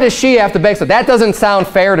 why does she have to beg? So that doesn't sound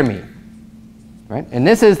fair to me, right? And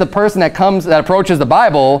this is the person that approaches the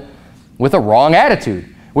Bible with a wrong attitude,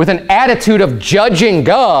 with an attitude of judging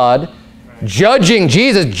God, judging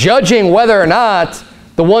Jesus, judging whether or not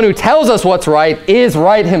the one who tells us what's right is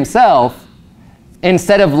right himself,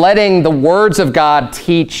 instead of letting the words of God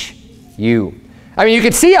teach you. I mean, you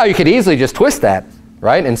could see how you could easily just twist that,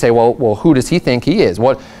 right? And say, well, who does he think he is?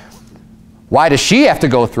 Why does she have to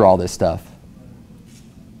go through all this stuff?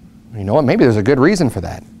 You know what? Maybe there's a good reason for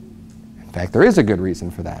that. In fact, there is a good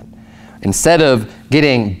reason for that. Instead of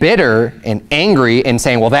getting bitter and angry and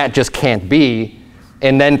saying, well, that just can't be,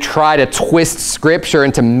 and then try to twist Scripture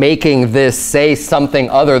into making this say something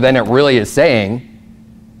other than it really is saying,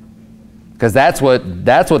 because that's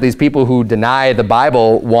what these people who deny the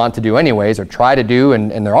Bible want to do anyways, or try to do,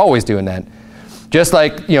 and they're always doing that. Just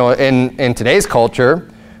like, you know, in today's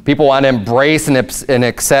culture, people want to embrace and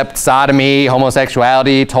accept sodomy,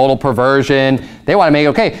 homosexuality, total perversion. They want to make it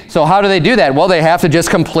okay. So how do they do that? Well, they have to just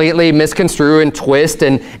completely misconstrue and twist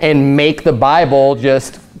and make the Bible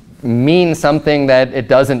just mean something that it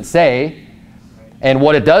doesn't say. And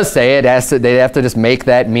what it does say, they have to just make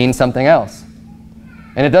that mean something else.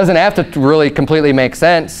 And it doesn't have to really completely make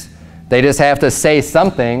sense. They just have to say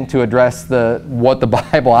something to address what the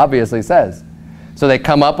Bible obviously says. So they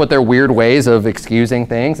come up with their weird ways of excusing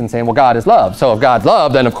things and saying, well, God is love. So if God's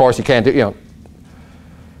love, then of course you can't do, you know.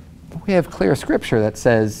 We have clear Scripture that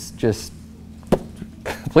says just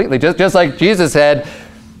completely, just like Jesus said,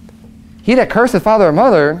 he that curseth father or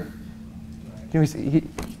mother,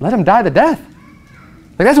 let him die the death.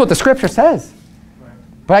 Like, that's what the Scripture says.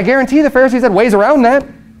 But I guarantee the Pharisees had ways around that.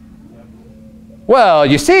 Well,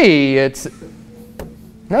 you see,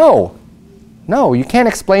 no, you can't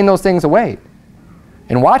explain those things away.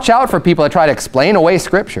 And watch out for people that try to explain away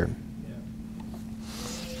Scripture.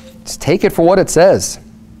 Just take it for what it says.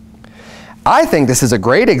 I think this is a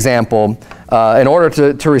great example in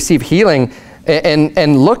order to receive healing,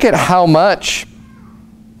 and look at how much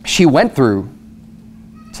she went through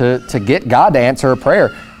to get God to answer a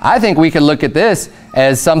prayer. I think we could look at this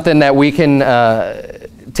as something that we can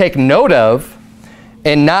take note of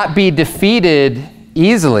and not be defeated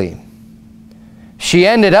easily. She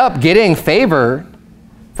ended up getting favor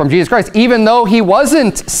from Jesus Christ, even though he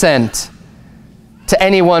wasn't sent to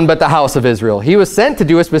anyone but the house of Israel. He was sent to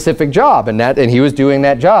do a specific job, and he was doing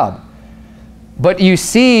that job. But you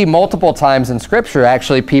see multiple times in Scripture,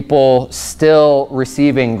 actually, people still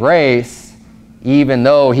receiving grace, even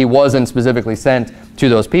though he wasn't specifically sent to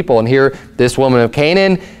those people. And here, this woman of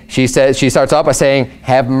Canaan, she starts off by saying,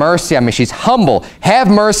 have mercy on me. She's humble. Have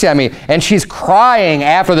mercy on me. And she's crying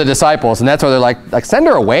after the disciples. And that's why they're like send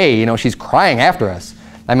her away. You know, she's crying after us.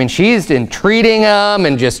 I mean, she's entreating them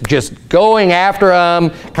and just going after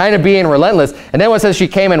them, kind of being relentless. And then when it says she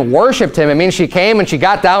came and worshiped him, it means she came and she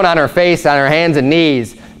got down on her face, on her hands and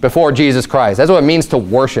knees before Jesus Christ. That's what it means to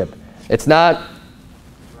worship. It's not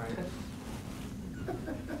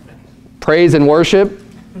praise and worship,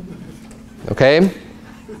 okay?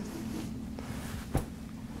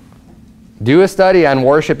 Do a study on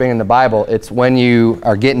worshiping in the Bible. It's when you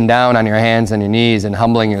are getting down on your hands and your knees and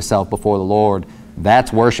humbling yourself before the Lord.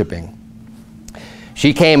 That's worshiping.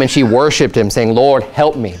 She came and she worshiped him, saying, Lord,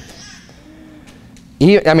 help me.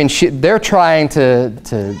 They're trying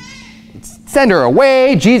to send her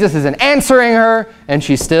away. Jesus isn't answering her, and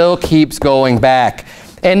she still keeps going back.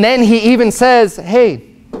 And then he even says, hey,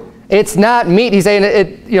 it's not meat. He's saying,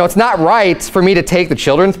 it's not right for me to take the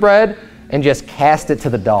children's bread and just cast it to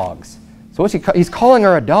the dogs. So what's he's calling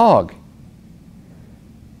her a dog.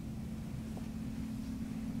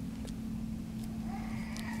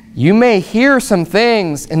 You may hear some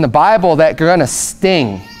things in the Bible that are going to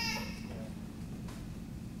sting.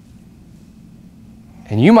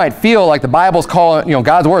 And you might feel like the Bible's calling,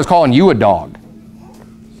 God's Word is calling you a dog.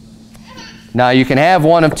 Now, you can have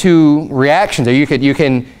one of two reactions. Or you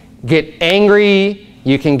can get angry,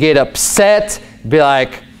 you can get upset, be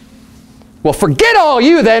like, well, forget all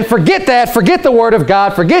you then, forget that, forget the Word of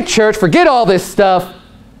God, forget church, forget all this stuff.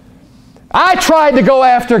 I tried to go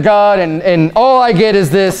after God and all I get is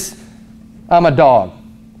this, I'm a dog.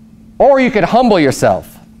 Or you could humble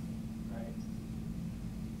yourself.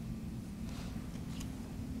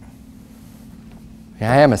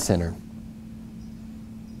 Yeah, I am a sinner.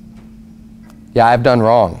 Yeah, I've done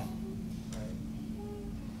wrong.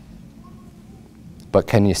 But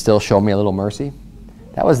can you still show me a little mercy?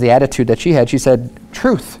 That was the attitude that she had. She said,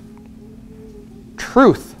 truth.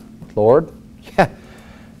 Truth, Lord. Yeah.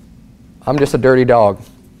 I'm just a dirty dog.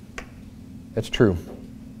 It's true.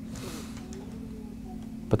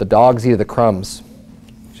 But the dogs eat the crumbs.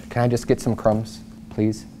 Can I just get some crumbs,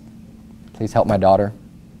 please? Please help my daughter.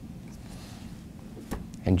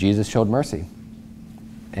 And Jesus showed mercy.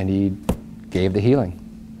 And he gave the healing.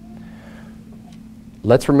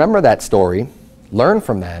 Let's remember that story. Learn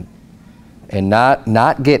from that. And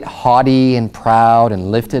not get haughty and proud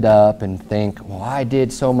and lifted up and think, well, I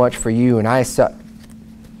did so much for you and I suck.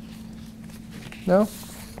 No.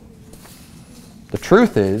 The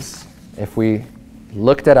truth is, if we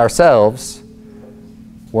looked at ourselves,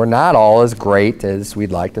 we're not all as great as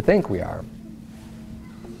we'd like to think we are.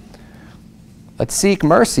 Let's seek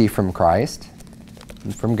mercy from Christ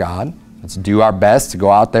and from God. Let's do our best to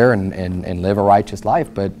go out there and live a righteous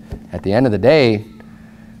life. But at the end of the day,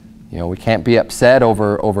 we can't be upset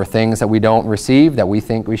over things that we don't receive that we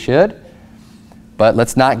think we should. But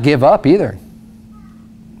let's not give up either.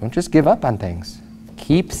 Don't just give up on things.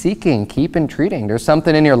 Keep seeking, keep entreating. There's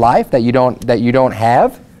something in your life that you don't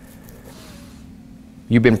have.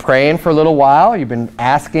 You've been praying for a little while, you've been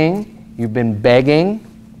asking, you've been begging.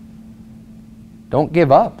 Don't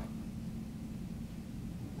give up.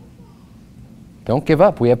 Don't give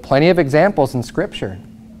up. We have plenty of examples in Scripture.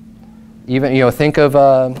 Even, think of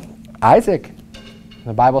Isaac.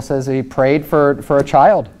 The Bible says he prayed for a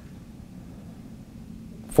child.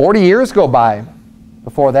 40 years go by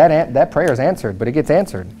before that prayer is answered, but it gets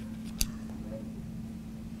answered.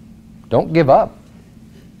 Don't give up.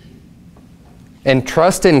 And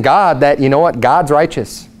trust in God that, God's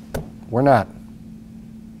righteous. We're not.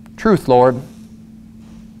 Truth, Lord.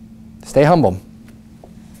 Stay humble.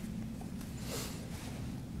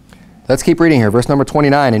 Let's keep reading here. Verse number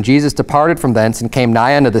 29. And Jesus departed from thence and came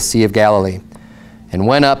nigh unto the Sea of Galilee, and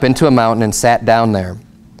went up into a mountain and sat down there.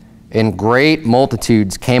 And great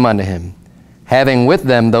multitudes came unto him, having with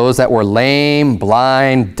them those that were lame,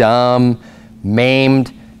 blind, dumb,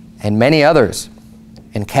 maimed, and many others,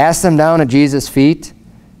 and cast them down at Jesus' feet,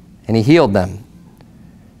 and he healed them.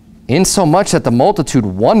 Insomuch that the multitude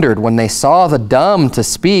wondered when they saw the dumb to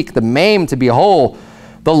speak, the maimed to be whole,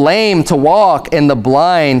 the lame to walk, and the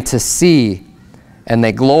blind to see. and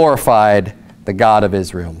they glorified the God of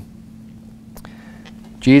Israel.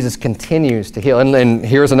 Jesus continues to heal. And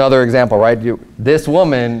here's another example, right? This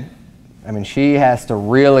woman, I mean, she has to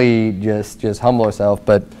really just humble herself,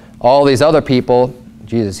 but all these other people,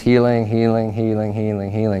 Jesus healing, healing, healing,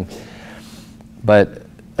 healing, healing. But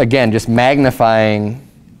again, just magnifying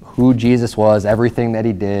who Jesus was, everything that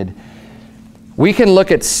he did. We can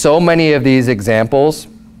look at so many of these examples,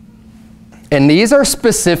 and these are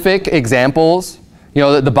specific examples. You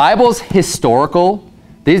know, the Bible's historical.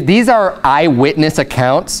 These are eyewitness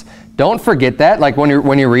accounts. Don't forget that. Like when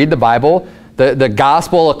you read the Bible, the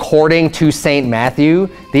gospel according to St. Matthew,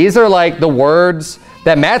 these are like the words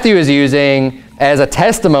that Matthew is using as a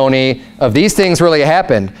testimony of these things really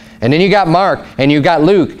happened. And then you got Mark, and you've got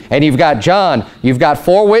Luke, and you've got John. You've got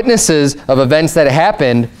 4 witnesses of events that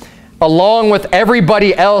happened, along with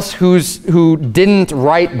everybody else who didn't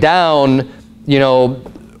write down, you know,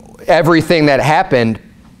 everything that happened.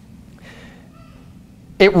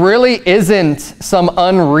 It really isn't some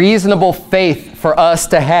unreasonable faith for us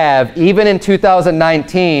to have, even in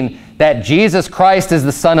 2019, that Jesus Christ is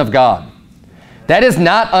the Son of God. That is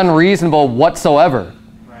not unreasonable whatsoever.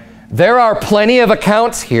 There are plenty of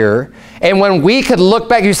accounts here, and when we could look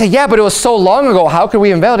back, you say, yeah, but it was so long ago, how could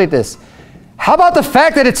we invalidate this? How about the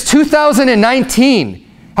fact that it's 2019?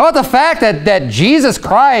 How about the fact that Jesus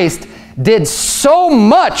Christ did so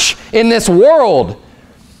much in this world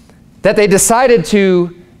that they decided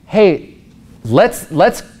to, hey, let's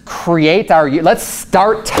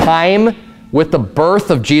start time with the birth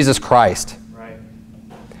of Jesus Christ. Right.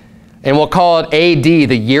 And we'll call it AD,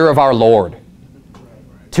 the year of our Lord.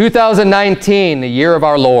 2019, the year of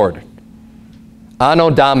our Lord. Anno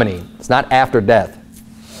Domini. It's not after death.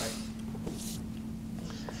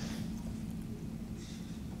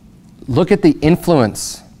 Look at the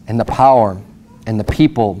influence and the power and the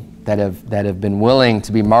people that have been willing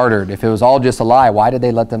to be martyred. If it was all just a lie, why did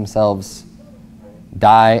they let themselves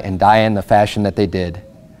die and die in the fashion that they did?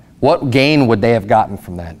 What gain would they have gotten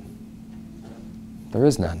from that? There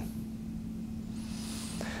is none.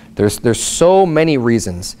 There's so many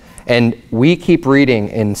reasons, and we keep reading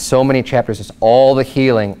in so many chapters just all the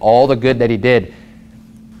healing, all the good that he did.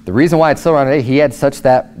 The reason why it's still around today, he had such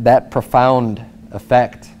that profound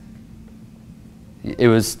effect. It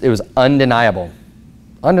was undeniable.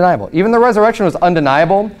 Undeniable. Even the resurrection was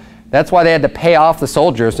undeniable. That's why they had to pay off the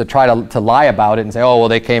soldiers to try to lie about it and say, oh, well,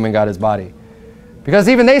 they came and got his body. Because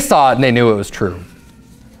even they saw it and they knew it was true.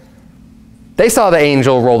 They saw the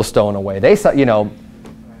angel roll the stone away. They saw, you know,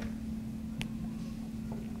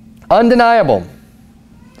 undeniable.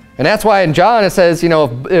 And that's why in John it says, you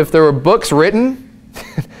know, if there were books written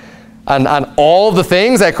on all the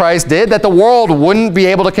things that Christ did, that the world wouldn't be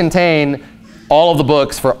able to contain all of the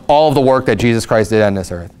books for all of the work that Jesus Christ did on this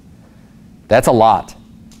earth. That's a lot.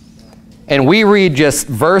 And we read just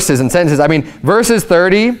verses and sentences. I mean, verses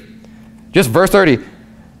 30, just verse 30.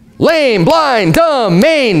 Lame, blind, dumb,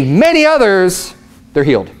 maimed, many others, they're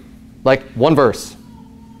healed. Like one verse.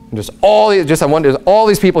 There's all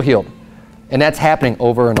these people healed. And that's happening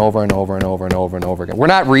over and over and over and over and over and over again. We're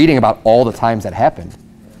not reading about all the times that happened.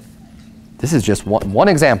 This is just one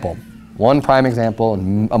example. One prime example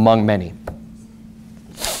among many.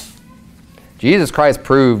 Jesus Christ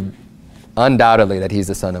proved undoubtedly that he's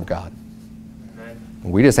the Son of God.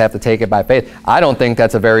 We just have to take it by faith. I don't think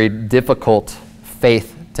that's a very difficult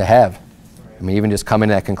faith to have. I mean, even just coming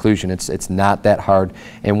to that conclusion, it's not that hard.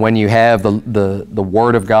 And when you have the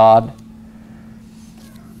Word of God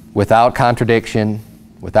without contradiction,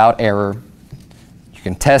 without error, you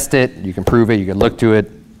can test it, you can prove it, you can look to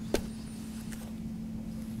it.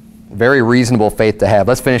 Very reasonable faith to have.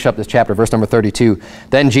 Let's finish up this chapter, verse number 32.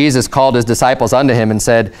 Then Jesus called his disciples unto him and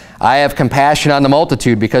said, I have compassion on the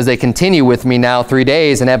multitude, because they continue with me now 3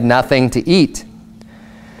 days and have nothing to eat.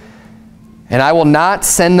 And I will not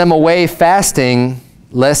send them away fasting,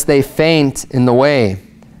 lest they faint in the way.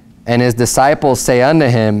 And his disciples say unto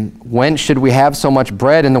him, Whence should we have so much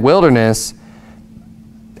bread in the wilderness,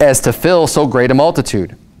 as to fill so great a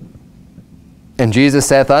multitude? And Jesus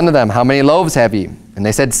saith unto them, How many loaves have ye? And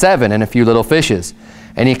they said, 7, and a few little fishes.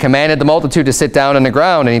 And he commanded the multitude to sit down on the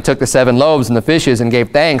ground, and he took the 7 loaves and the fishes, and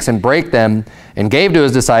gave thanks, and brake them, and gave to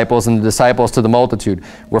his disciples, and the disciples to the multitude.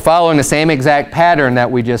 We're following the same exact pattern that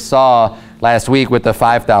we just saw last week with the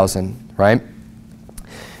 5,000, right?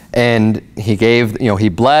 And he gave, he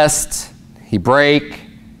blessed, he brake,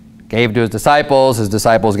 gave to his disciples gave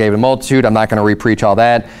to the multitude. I'm not going to re-preach all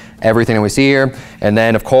that, everything that we see here. And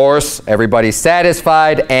then, of course, everybody's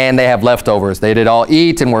satisfied, and they have leftovers. They did all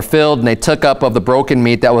eat and were filled, and they took up of the broken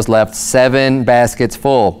meat that was left 7 baskets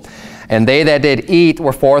full. And they that did eat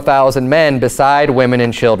were 4,000 men, beside women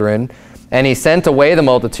and children. And he sent away the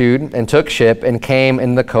multitude, and took ship, and came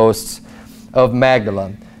in the coasts of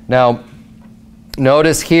Magdala. Now,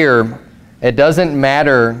 notice here, it doesn't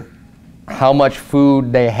matter how much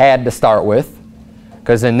food they had to start with,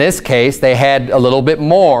 because in this case, they had a little bit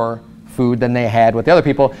more food than they had with the other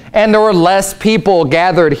people, and there were less people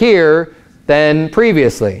gathered here than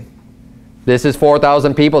previously. This is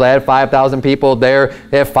 4,000 people. They had 5,000 people there.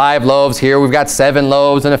 They have 5 loaves here. We've got 7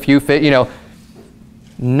 loaves and a few fish. You know,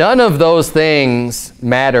 none of those things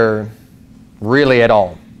matter really at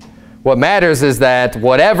all. What matters is that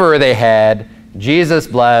whatever they had, Jesus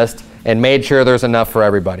blessed and made sure there's enough for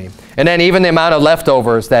everybody. And then even the amount of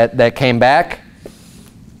leftovers that came back,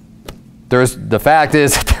 the fact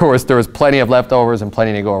is there was plenty of leftovers and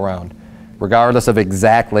plenty to go around, regardless of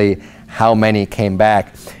exactly how many came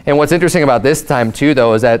back. And what's interesting about this time too,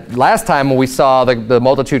 though, is that last time when we saw the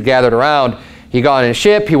multitude gathered around, he got in a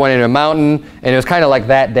ship, he went in a mountain, and it was kind of like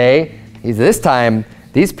that day. This time,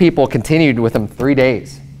 these people continued with him 3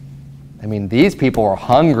 days. I mean, these people are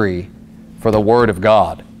hungry for the Word of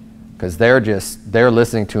God, because they're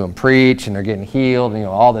listening to him preach, and they're getting healed, and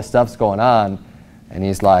all this stuff's going on. And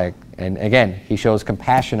he's like, and again, he shows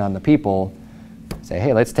compassion on the people. Say,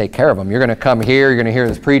 hey, let's take care of them. You're going to come here, you're going to hear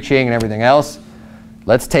this preaching and everything else.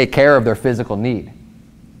 Let's take care of their physical need.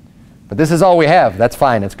 But this is all we have. That's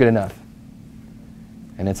fine. It's good enough.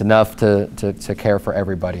 And it's enough to care for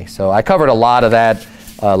everybody. So I covered a lot of that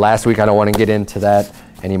last week. I don't want to get into that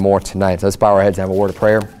anymore tonight. So let's bow our heads and have a word of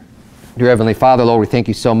prayer. Dear Heavenly Father, Lord, we thank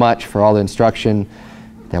you so much for all the instruction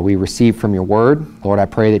that we receive from your word. Lord, I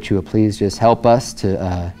pray that you would please just help us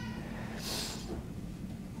to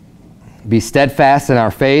be steadfast in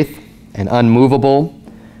our faith and unmovable.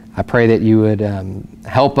 I pray that you would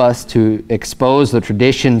help us to expose the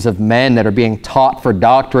traditions of men that are being taught for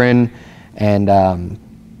doctrine, and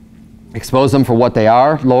expose them for what they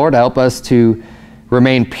are. Lord, help us to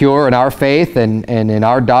remain pure in our faith and in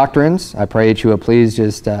our doctrines. I pray that you would please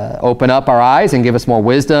just open up our eyes and give us more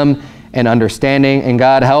wisdom and understanding. And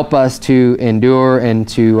God, help us to endure and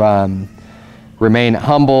to remain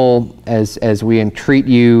humble as we entreat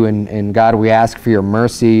you. And God, we ask for your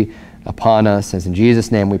mercy upon us. As in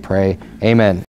Jesus' name we pray, amen.